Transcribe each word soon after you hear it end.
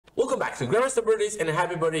back to Grandmaster Birthdays, and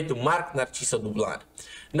happy birthday to Marc Narciso Dublan.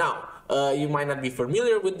 Now, you might not be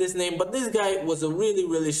familiar with this name, but this guy was a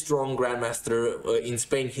really strong Grandmaster in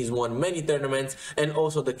Spain. He's won many tournaments and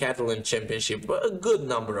also the Catalan Championship a good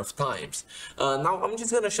number of times. Now, I'm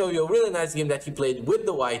just going to show you a really nice game that he played with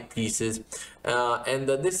the white pieces.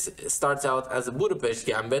 This starts out as a Budapest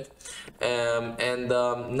Gambit.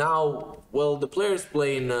 Now, well, the players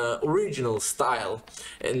play in original style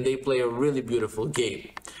and they play a really beautiful game.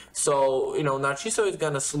 So, you know, Narciso is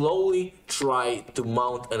gonna slowly try to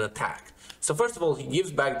mount an attack. So first of all, he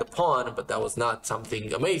gives back the pawn, but that was not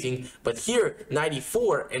something amazing. But here, knight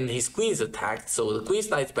e4 and his queen's attacked, so the queen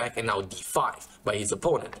slides back and now d5 by his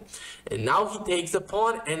opponent. And now he takes the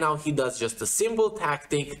pawn and now he does just a simple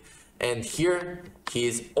tactic. And here he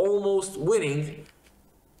is almost winning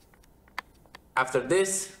after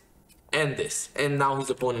this and this. And now his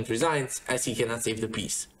opponent resigns as he cannot save the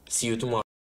piece. See you tomorrow.